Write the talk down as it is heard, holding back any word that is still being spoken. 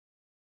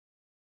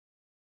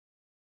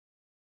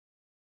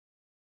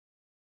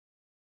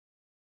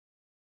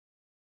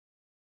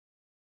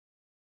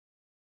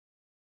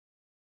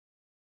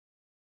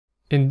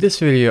In this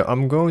video,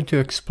 I'm going to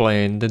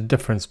explain the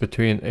difference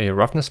between a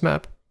roughness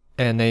map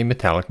and a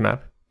metallic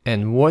map,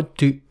 and what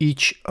do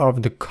each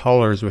of the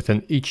colors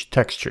within each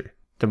texture,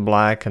 the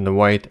black and the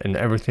white and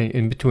everything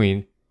in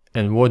between,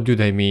 and what do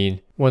they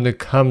mean when it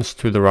comes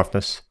to the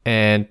roughness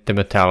and the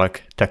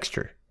metallic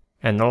texture.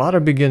 And a lot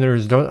of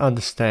beginners don't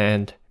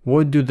understand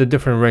what do the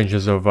different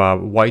ranges of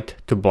white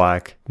to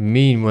black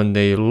mean when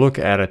they look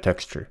at a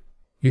texture.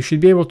 You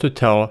should be able to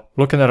tell,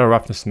 looking at a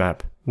roughness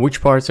map,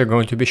 which parts are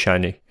going to be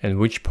shiny and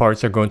which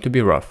parts are going to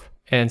be rough.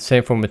 And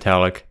same for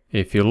metallic.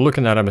 If you're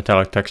looking at a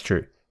metallic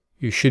texture,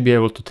 you should be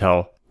able to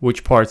tell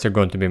which parts are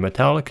going to be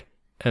metallic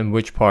and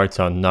which parts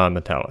are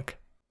non-metallic.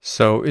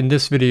 So in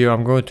this video,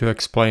 I'm going to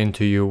explain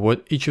to you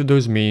what each of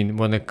those mean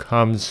when it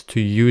comes to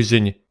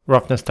using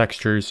roughness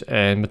textures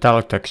and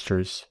metallic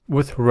textures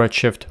with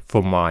Redshift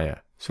for Maya.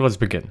 So let's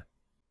begin.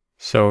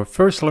 So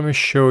first, let me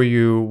show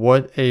you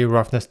what a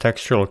roughness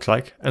texture looks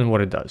like and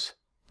what it does.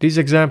 These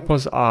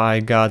examples I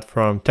got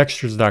from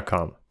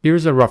textures.com.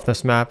 Here's a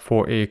roughness map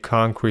for a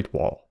concrete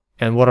wall.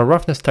 And what a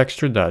roughness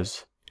texture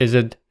does is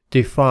it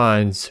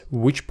defines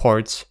which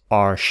parts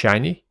are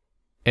shiny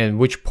and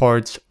which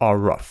parts are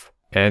rough.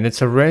 And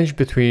it's a range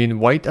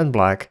between white and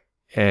black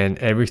and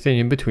everything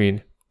in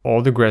between,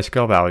 all the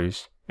grayscale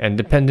values. And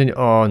depending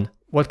on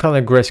what kind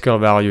of grayscale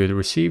value it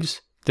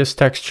receives, this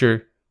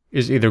texture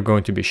is either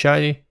going to be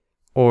shiny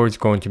or it's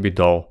going to be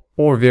dull,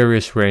 or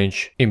various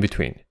range in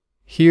between.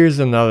 Here's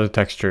another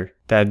texture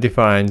that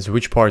defines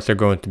which parts are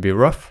going to be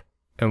rough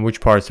and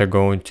which parts are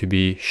going to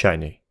be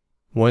shiny.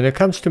 When it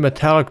comes to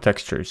metallic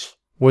textures,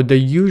 what they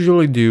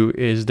usually do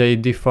is they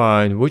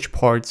define which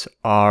parts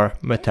are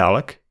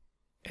metallic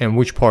and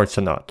which parts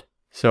are not.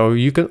 So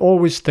you can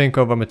always think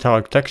of a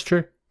metallic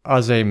texture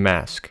as a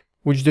mask,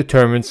 which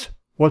determines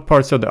what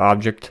parts of the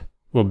object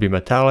will be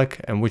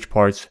metallic and which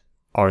parts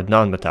are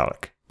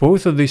non-metallic.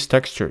 Both of these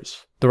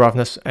textures, the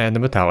roughness and the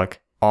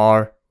metallic,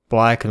 are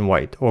black and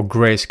white or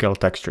grayscale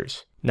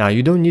textures. Now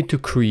you don't need to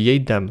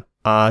create them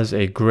as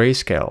a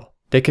grayscale.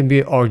 They can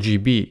be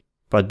RGB,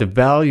 but the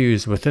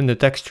values within the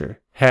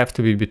texture have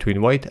to be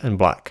between white and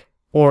black,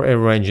 or a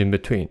range in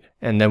between.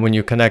 And then when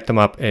you connect them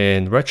up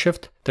in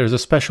Redshift, there's a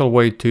special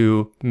way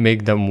to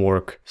make them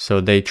work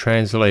so they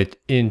translate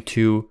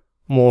into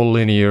more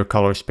linear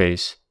color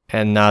space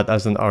and not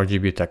as an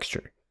RGB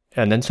texture.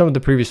 And in some of the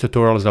previous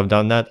tutorials I've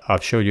done that,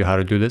 I've showed you how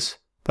to do this,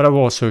 but I will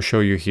also show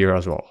you here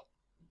as well.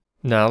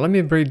 Now let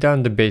me break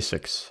down the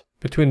basics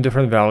between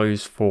different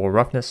values for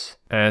roughness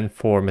and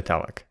for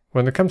metallic.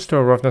 When it comes to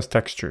a roughness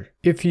texture,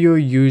 if you're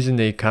using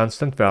a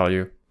constant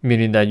value,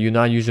 meaning that you're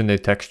not using a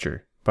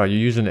texture, but you're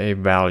using a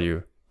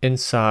value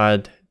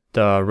inside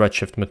the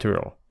Redshift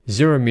material.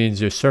 0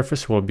 means your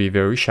surface will be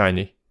very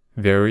shiny,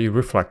 very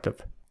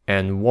reflective,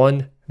 and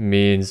 1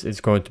 means it's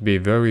going to be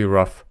very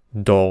rough,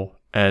 dull,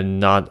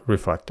 and not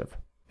reflective.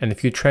 And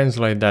if you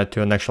translate that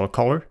to an actual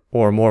color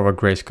or more of a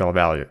grayscale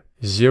value,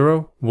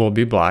 0 will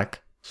be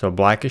black, so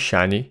black is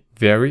shiny,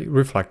 very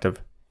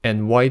reflective,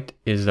 and white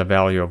is the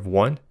value of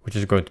 1, which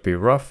is going to be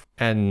rough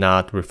and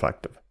not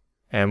reflective.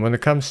 And when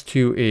it comes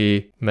to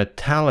a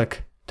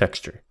metallic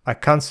texture, a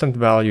constant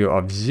value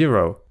of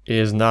 0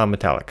 is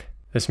non-metallic.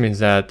 This means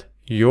that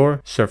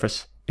your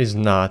surface is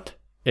not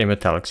a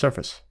metallic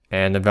surface.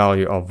 And the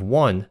value of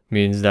 1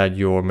 means that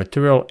your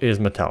material is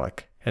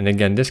metallic. And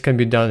again, this can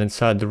be done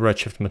inside the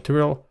Redshift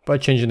material by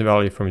changing the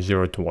value from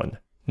 0 to 1.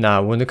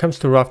 Now, when it comes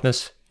to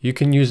roughness, you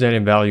can use any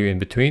value in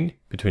between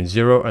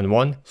 0 and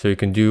 1, so you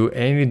can do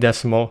any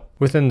decimal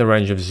within the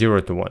range of 0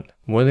 to 1.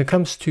 When it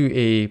comes to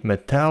a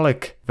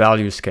metallic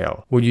value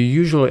scale, what you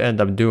usually end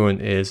up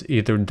doing is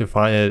either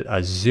define it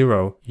as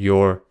 0,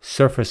 your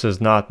surface is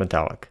not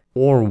metallic,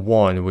 or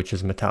 1, which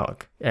is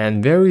metallic.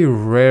 And very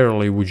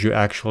rarely would you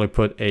actually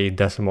put a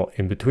decimal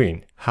in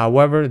between.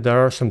 However,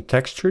 there are some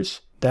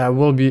textures that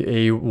will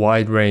be a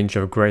wide range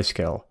of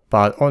grayscale.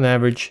 But on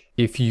average,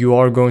 if you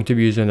are going to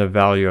be using a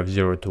value of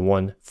 0 to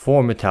 1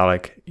 for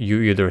metallic,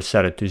 you either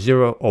set it to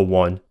 0 or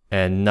 1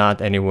 and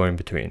not anywhere in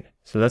between.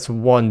 So that's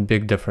one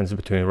big difference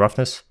between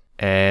roughness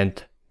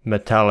and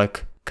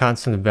metallic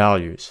constant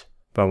values.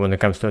 But when it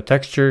comes to a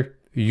texture,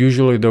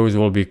 usually those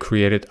will be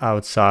created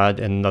outside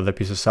in another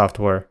piece of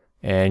software.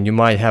 And you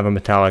might have a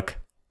metallic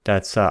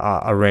that's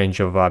a range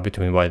of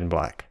between white and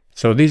black.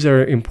 So these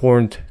are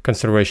important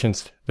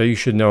considerations that you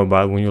should know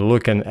about when you're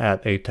looking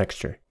at a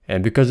texture.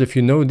 And because if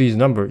you know these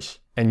numbers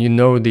and you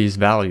know these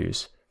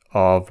values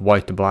of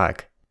white to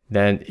black,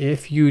 then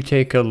if you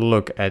take a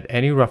look at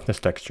any roughness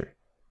texture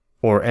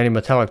or any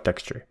metallic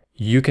texture,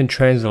 you can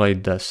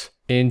translate this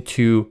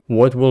into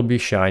what will be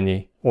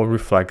shiny or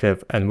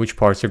reflective and which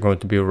parts are going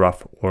to be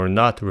rough or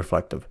not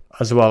reflective,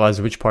 as well as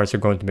which parts are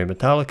going to be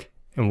metallic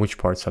and which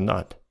parts are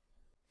not.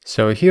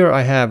 So here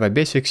I have a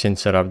basic scene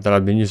setup that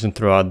I've been using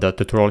throughout the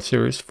tutorial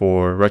series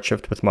for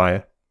Redshift with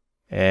Maya.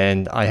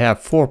 And I have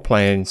 4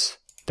 planes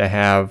that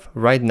have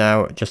right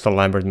now just a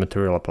Lambert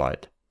material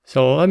applied.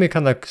 So let me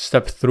kind of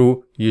step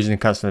through using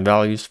constant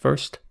values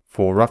first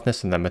for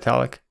roughness and then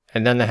metallic.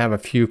 And then I have a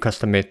few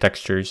custom made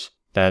textures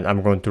that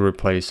I'm going to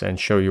replace and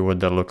show you what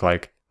they look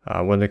like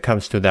when it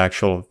comes to the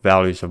actual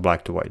values of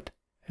black to white.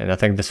 And I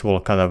think this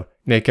will kind of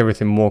make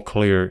everything more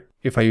clear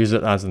if I use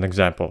it as an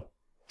example.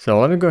 So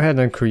let me go ahead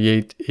and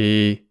create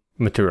a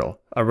material,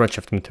 a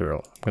Redshift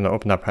material. I'm going to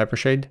open up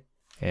Hypershade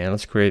and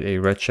let's create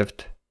a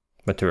Redshift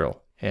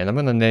material. And I'm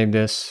going to name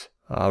this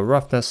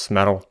Roughness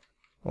Metal,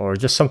 or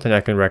just something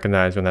I can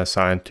recognize when I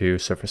assign to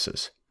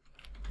surfaces.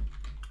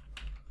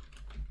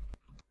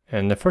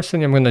 And the first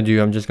thing I'm going to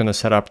do, I'm just going to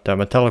set up the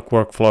metallic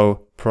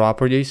workflow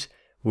properties,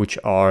 which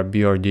are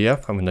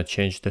BRDF. I'm going to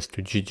change this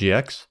to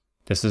GGX.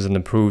 This is an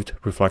improved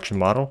reflection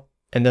model.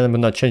 And then I'm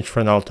going to change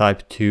Fresnel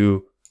type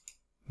to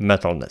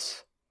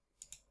Metalness.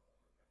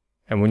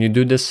 And when you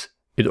do this,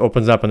 it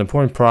opens up an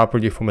important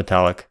property for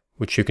metallic,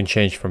 which you can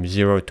change from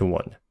 0 to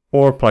 1,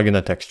 or plug in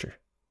a texture.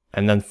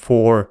 And then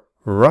for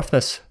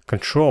roughness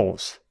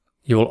controls,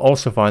 you will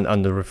also find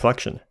under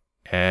reflection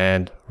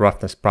and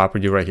roughness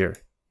property right here,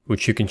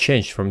 which you can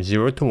change from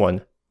 0 to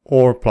 1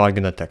 or plug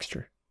in a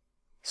texture.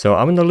 So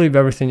I'm going to leave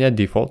everything at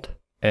default,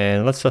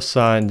 and let's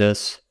assign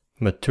this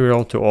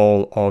material to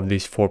all of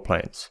these 4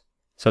 planes.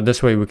 So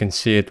this way we can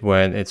see it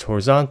when it's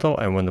horizontal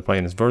and when the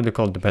plane is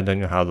vertical,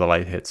 depending on how the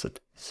light hits it.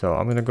 So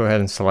I'm going to go ahead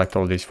and select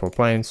all these 4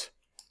 planes,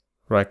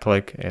 right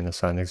click and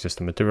assign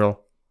existing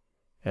material,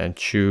 and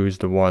choose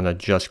the one I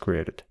just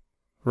created,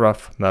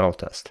 rough metal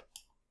test.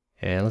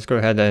 And let's go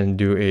ahead and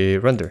do a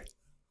render.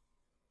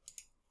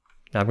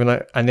 Now I'm going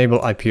to enable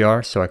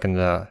IPR so I can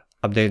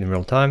update in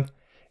real time.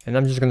 And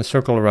I'm just going to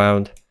circle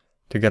around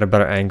to get a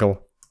better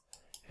angle.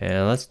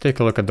 And let's take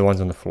a look at the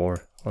ones on the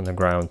floor, on the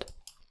ground,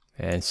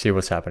 and see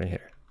what's happening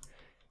here.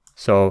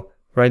 So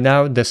right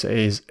now this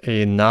is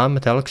a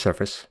non-metallic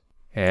surface.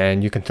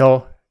 And you can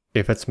tell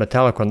if it's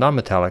metallic or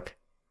non-metallic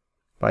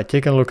by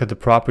taking a look at the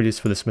properties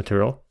for this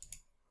material.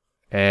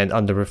 And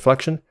under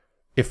reflection,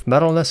 if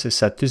metalness is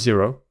set to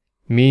 0,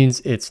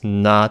 means it's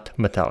not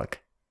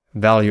metallic.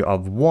 Value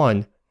of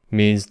 1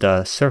 means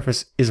the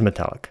surface is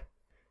metallic.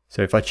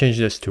 So if I change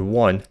this to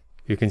 1,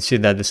 you can see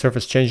that the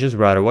surface changes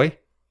right away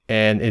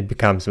and it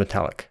becomes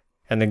metallic.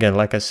 And again,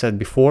 like I said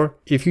before,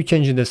 if you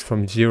change this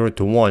from 0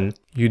 to 1,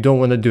 you don't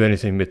want to do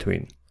anything in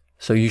between.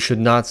 So you should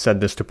not set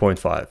this to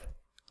 0.5.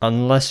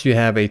 Unless you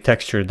have a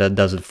texture that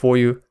does it for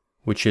you,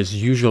 which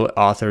is usually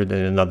authored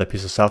in another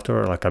piece of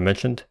software, like I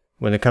mentioned.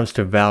 When it comes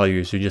to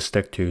values, you just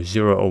stick to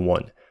 0 or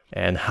 1.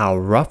 And how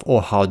rough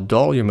or how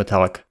dull your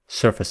metallic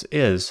surface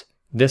is,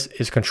 this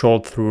is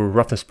controlled through a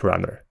roughness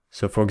parameter.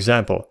 So for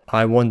example,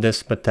 I want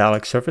this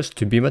metallic surface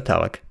to be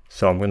metallic,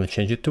 so I'm going to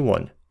change it to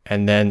 1.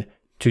 And then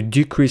to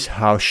decrease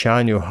how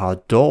shiny or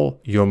how dull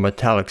your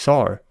metallics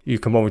are, you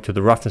come over to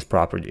the roughness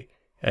property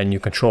and you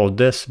control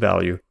this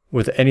value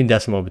with any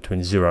decimal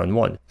between 0 and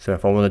 1. So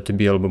if I want it to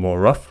be a little bit more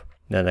rough,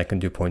 then I can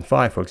do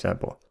 0.5 for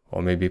example,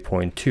 or maybe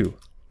 0.2,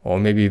 or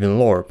maybe even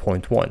lower,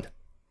 0.1.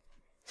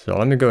 So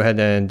let me go ahead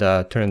and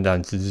turn it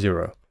down to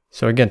 0.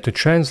 So again, to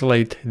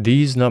translate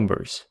these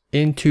numbers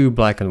into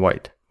black and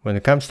white, when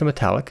it comes to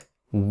metallic,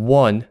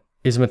 1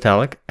 is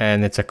metallic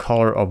and it's a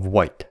color of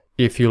white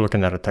if you're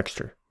looking at a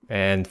texture.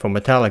 And for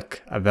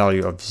metallic, a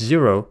value of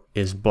 0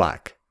 is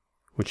black,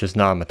 which is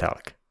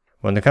non-metallic.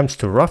 When it comes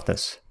to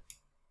roughness,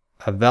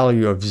 a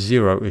value of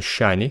 0 is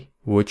shiny,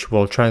 which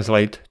will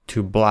translate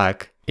to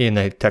black in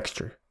a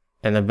texture.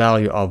 And a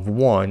value of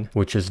 1,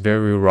 which is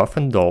very rough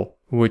and dull,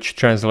 which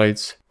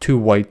translates to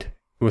white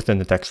within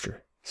the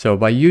texture. So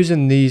by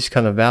using these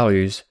kind of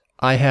values,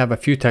 I have a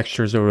few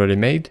textures already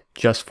made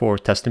just for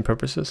testing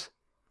purposes.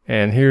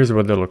 And here's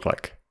what they look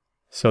like.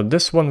 So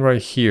this one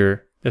right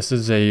here, this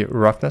is a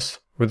roughness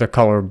with a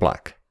color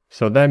black.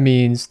 So that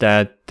means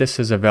that this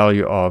is a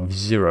value of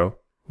 0,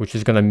 which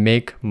is going to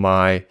make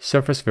my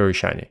surface very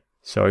shiny.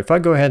 So if I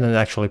go ahead and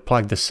actually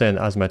plug this in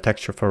as my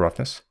texture for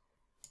roughness,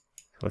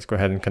 let's go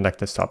ahead and connect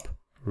this up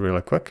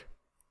really quick.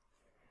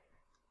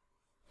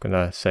 I'm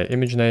gonna say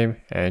image name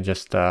and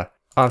just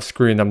off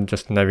screen, I'm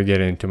just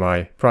navigating into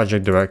my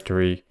project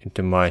directory,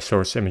 into my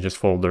source images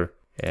folder,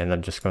 and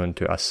I'm just going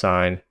to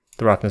assign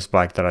the roughness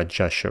black that I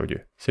just showed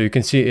you. So you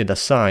can see it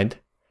assigned.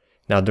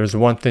 Now there's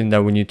one thing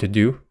that we need to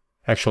do.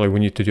 Actually, we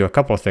need to do a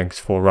couple of things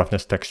for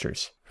roughness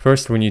textures.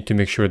 First, we need to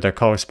make sure that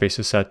color space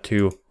is set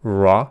to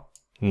raw,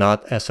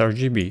 not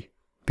sRGB,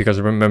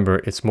 because remember,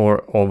 it's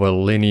more of a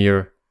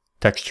linear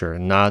texture,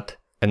 not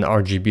an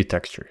RGB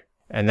texture.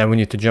 And then we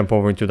need to jump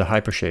over into the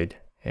Hypershade,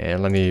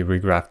 and let me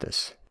regraph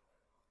this.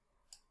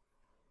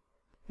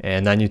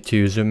 And I need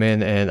to zoom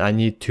in and I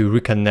need to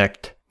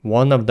reconnect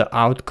one of the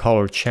out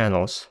color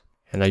channels,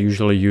 and I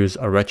usually use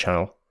a red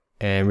channel,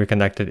 and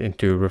reconnect it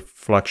into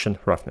reflection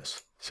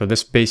roughness. So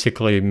this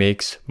basically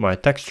makes my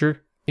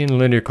texture in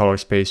linear color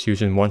space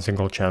using one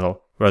single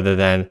channel rather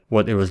than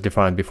what it was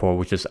defined before,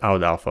 which is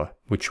out alpha,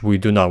 which we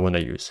do not want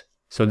to use.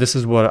 So this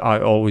is what I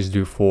always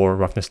do for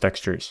roughness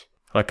textures,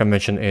 like I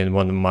mentioned in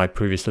one of my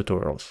previous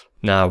tutorials.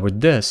 Now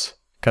with this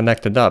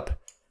connected up,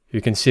 you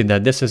can see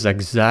that this is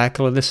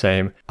exactly the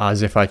same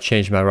as if I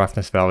changed my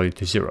roughness value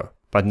to 0.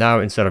 But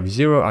now instead of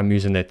 0, I'm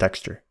using a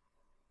texture.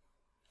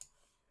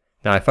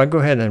 Now if I go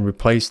ahead and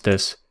replace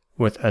this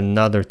with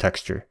another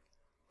texture,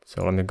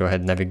 so let me go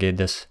ahead and navigate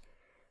this.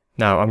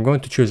 Now I'm going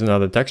to choose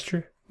another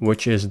texture,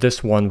 which is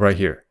this one right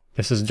here.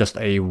 This is just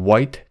a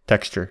white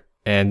texture,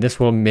 and this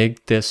will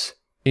make this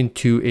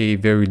into a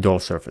very dull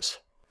surface.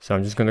 So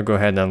I'm just going to go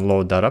ahead and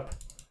load that up,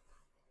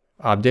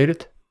 update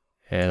it,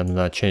 and I'm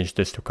going to change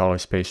this to color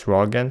space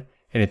raw again.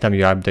 Anytime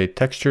you update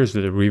textures,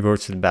 it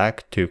reverts it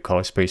back to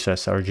color space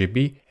as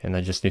RGB, and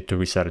I just need to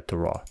reset it to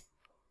raw.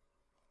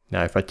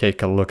 Now if I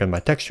take a look at my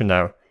texture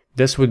now,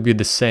 this would be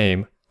the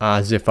same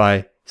as if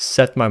I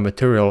set my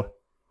material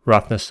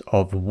roughness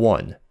of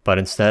 1, but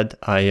instead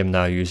I am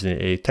now using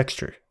a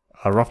texture,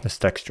 a roughness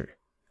texture.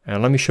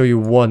 And let me show you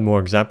one more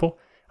example.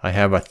 I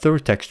have a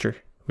third texture,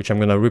 which I'm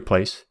going to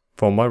replace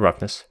for my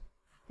roughness.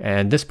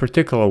 And this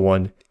particular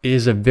one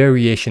is a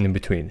variation in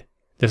between.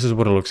 This is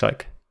what it looks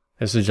like.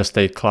 This is just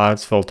a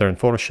clouds filter in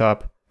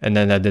Photoshop, and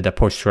then I did a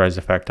posterize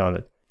effect on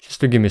it, just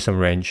to give me some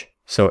range.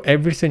 So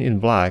everything in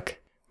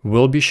black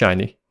will be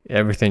shiny,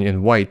 everything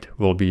in white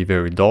will be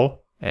very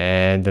dull,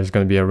 and there's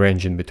going to be a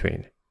range in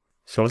between.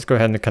 So let's go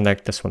ahead and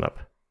connect this one up.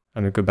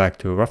 I'm going to go back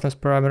to roughness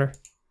parameter,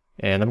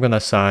 and I'm going to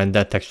assign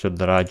that texture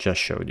that I just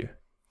showed you.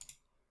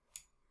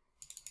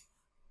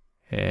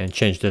 And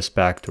change this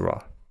back to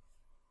raw.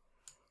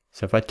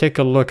 So if I take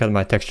a look at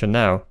my texture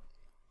now,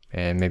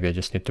 and maybe I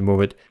just need to move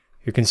it,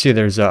 you can see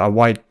there's a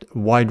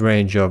wide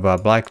range of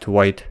black to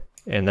white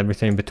and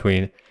everything in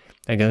between.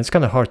 Again, it's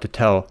kind of hard to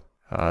tell,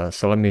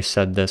 so let me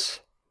set this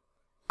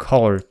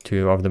color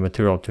of the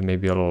material to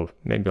maybe a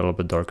little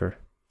bit darker.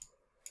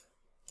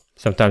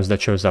 Sometimes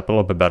that shows up a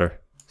little bit better.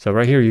 So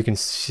right here you can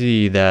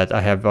see that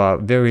I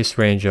have various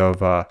range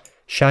of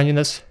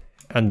shininess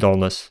and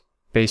dullness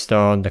based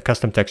on the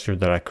custom texture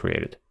that I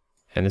created.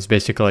 And it's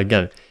basically,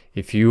 again,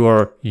 if you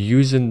are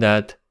using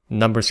that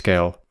number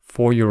scale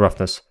for your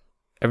roughness,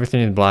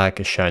 everything in black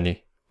is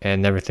shiny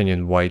and everything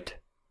in white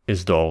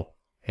is dull,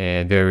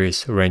 and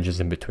various ranges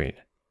in between.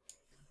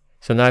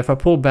 So now if I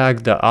pull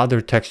back the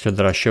other texture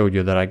that I showed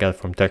you that I got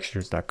from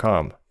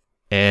textures.com,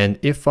 and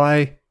if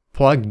I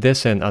plug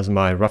this in as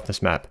my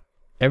roughness map,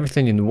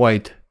 everything in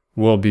white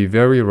will be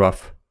very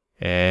rough,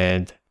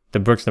 and the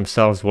bricks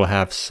themselves will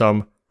have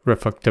some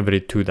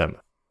reflectivity to them.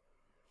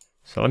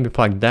 So let me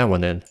plug that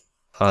one in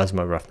as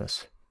my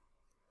roughness.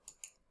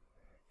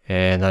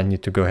 And I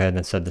need to go ahead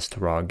and set this to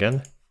raw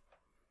again.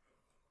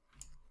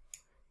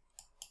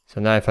 So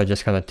now if I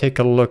just kind of take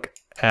a look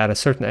at a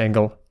certain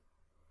angle,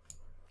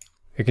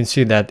 you can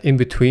see that in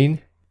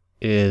between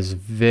is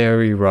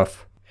very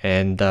rough,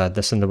 and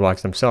the cinder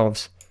blocks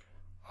themselves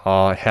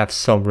have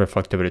some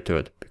reflectivity to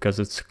it because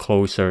it's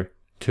closer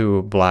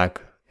to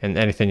black, and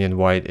anything in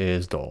white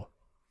is dull.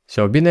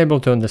 So being able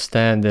to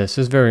understand this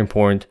is very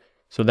important,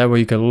 so that way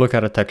you can look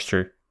at a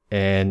texture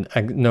and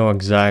know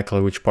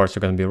exactly which parts are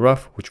going to be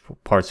rough, which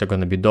parts are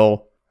going to be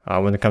dull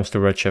when it comes to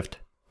Redshift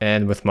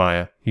and with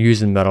Maya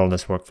using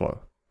Metalness workflow.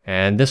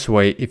 And this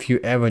way, if you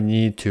ever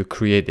need to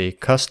create a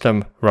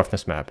custom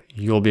roughness map,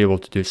 you'll be able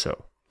to do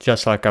so,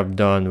 just like I've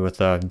done with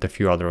the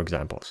few other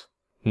examples.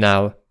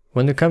 Now,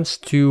 when it comes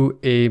to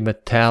a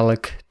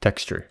metallic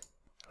texture,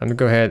 let me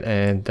go ahead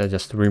and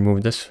just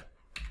remove this.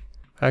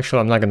 Actually,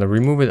 I'm not going to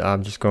remove it.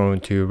 I'm just going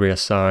to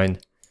reassign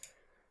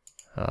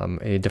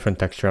a different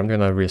texture. I'm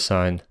going to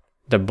reassign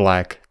the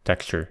black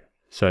texture.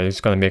 So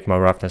it's going to make my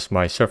roughness,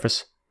 my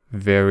surface,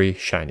 very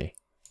shiny.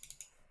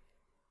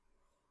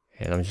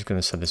 And I'm just going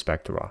to set this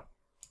back to raw.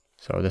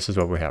 So this is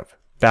what we have.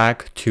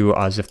 Back to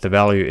as if the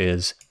value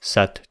is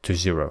set to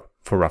 0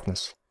 for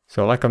roughness.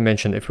 So like I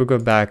mentioned, if we go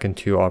back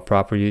into our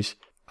properties,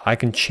 I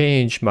can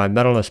change my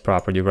metalness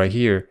property right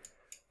here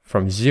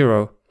from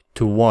 0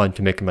 to 1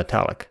 to make it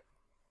metallic.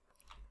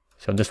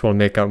 So this will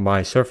make up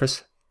my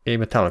surface a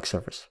metallic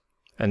surface.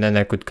 And then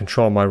I could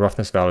control my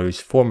roughness values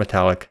for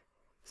metallic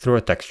through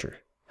a texture.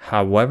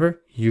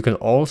 However, you can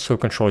also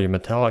control your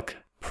metallic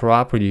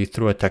property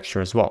through a texture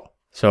as well.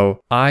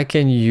 So I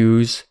can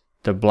use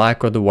the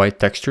black or the white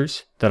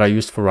textures that I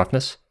used for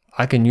roughness.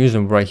 I can use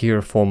them right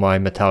here for my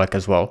metallic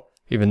as well.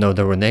 Even though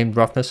they were named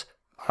roughness,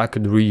 I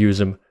could reuse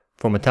them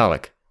for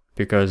metallic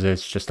because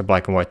it's just a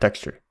black and white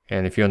texture.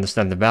 And if you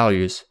understand the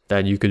values,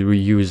 then you could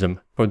reuse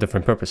them for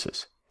different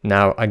purposes.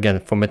 Now,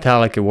 again, for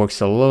metallic, it works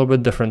a little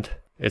bit different.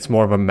 It's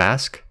more of a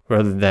mask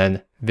rather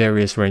than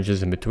various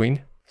ranges in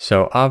between.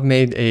 So I've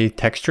made a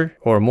texture,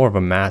 or more of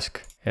a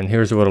mask, and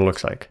here's what it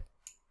looks like.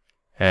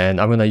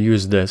 And I'm going to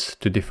use this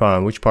to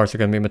define which parts are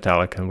going to be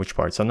metallic and which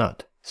parts are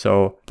not.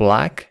 So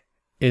black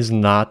is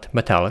not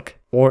metallic,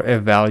 or a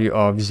value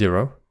of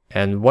 0,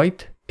 and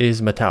white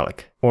is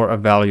metallic, or a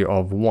value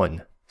of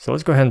 1. So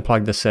let's go ahead and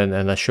plug this in,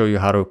 and I'll show you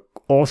how to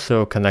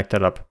also connect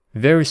it up.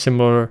 Very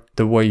similar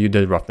the way you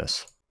did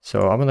roughness.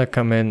 So I'm going to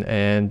come in,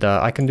 and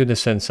I can do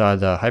this inside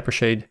the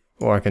Hypershade,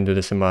 or I can do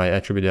this in my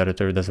attribute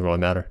editor. It doesn't really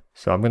matter.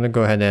 So I'm going to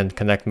go ahead and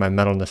connect my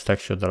Metalness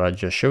texture that I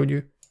just showed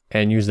you,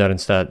 and use that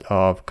instead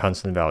of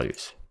constant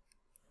values.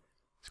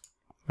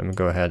 Let me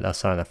go ahead and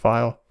assign a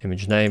file,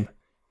 image name,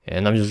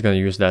 and I'm just going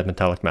to use that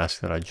metallic mask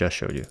that I just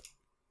showed you.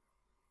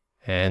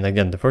 And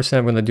again, the first thing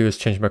I'm going to do is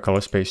change my color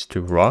space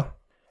to raw,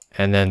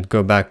 and then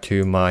go back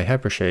to my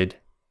Hypershade,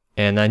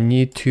 and I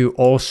need to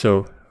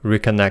also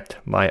reconnect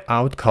my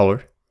out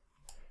color,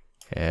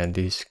 and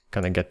these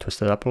kind of get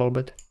twisted up a little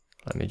bit.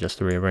 Let me just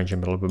rearrange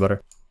them a little bit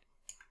better.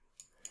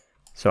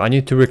 So I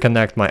need to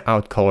reconnect my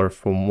out color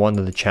from one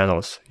of the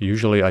channels.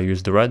 Usually I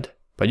use the red,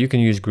 but you can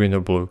use green or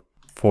blue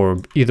for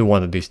either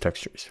one of these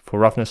textures, for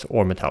roughness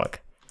or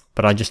metallic.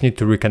 But I just need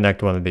to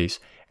reconnect one of these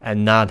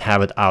and not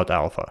have it out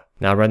alpha.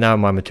 Now right now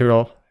my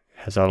material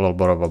has a little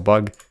bit of a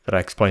bug that I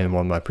explained in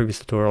one of my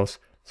previous tutorials.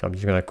 So I'm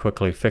just going to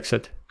quickly fix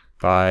it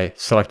by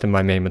selecting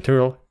my main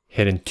material,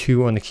 hitting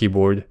 2 on the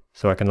keyboard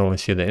so I can only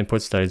see the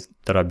inputs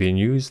that are being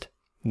used.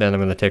 Then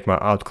I'm going to take my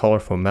out color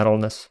for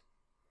Metalness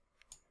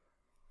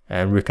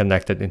and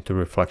reconnect it into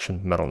reflection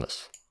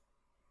Metalness.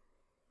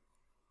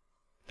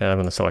 Then I'm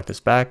going to select this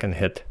back and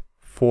hit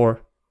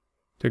 4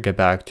 to get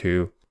back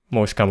to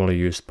most commonly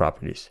used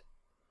properties.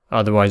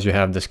 Otherwise you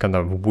have this kind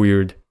of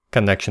weird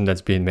connection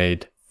that's being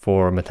made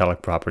for a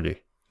metallic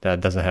property that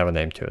doesn't have a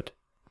name to it.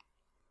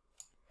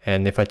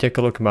 And if I take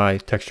a look at my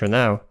texture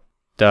now,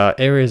 the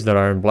areas that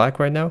are in black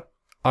right now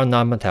are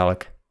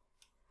non-metallic.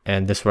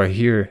 And this right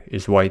here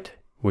is white,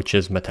 which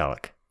is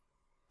metallic.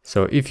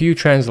 So if you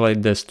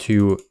translate this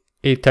to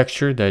a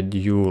texture that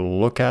you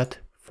look at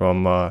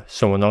from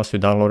someone else you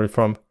downloaded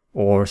from,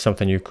 or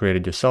something you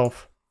created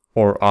yourself,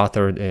 or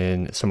authored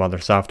in some other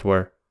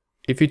software,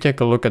 if you take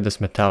a look at this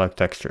metallic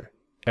texture,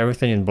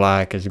 everything in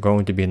black is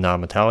going to be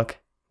non-metallic.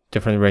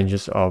 Different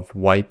ranges of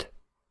white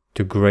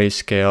to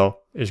grayscale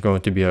is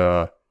going to be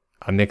a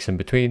mix in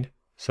between.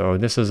 So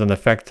this is an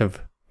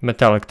effective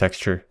metallic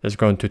texture that's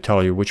going to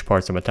tell you which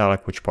parts are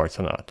metallic, which parts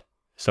are not.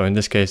 So in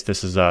this case,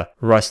 this is a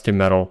rusty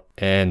metal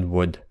and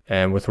wood.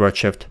 And with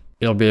Redshift,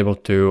 you'll be able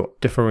to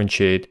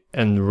differentiate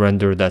and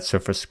render that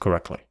surface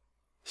correctly.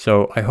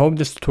 So I hope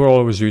this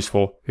tutorial was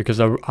useful because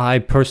I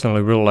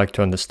personally really like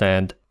to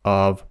understand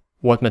of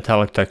what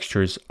metallic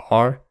textures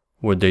are,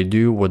 what they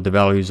do, what the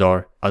values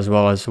are, as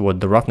well as what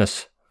the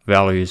roughness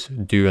values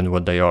do and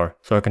what they are.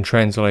 So I can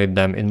translate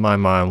them in my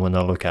mind when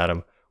I look at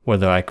them,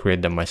 whether I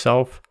create them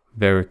myself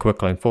very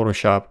quickly in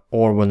Photoshop,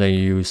 or when I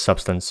use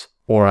Substance,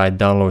 or I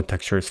download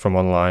textures from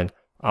online.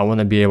 I want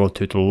to be able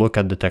to look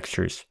at the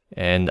textures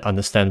and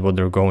understand what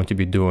they're going to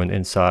be doing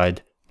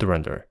inside the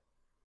renderer.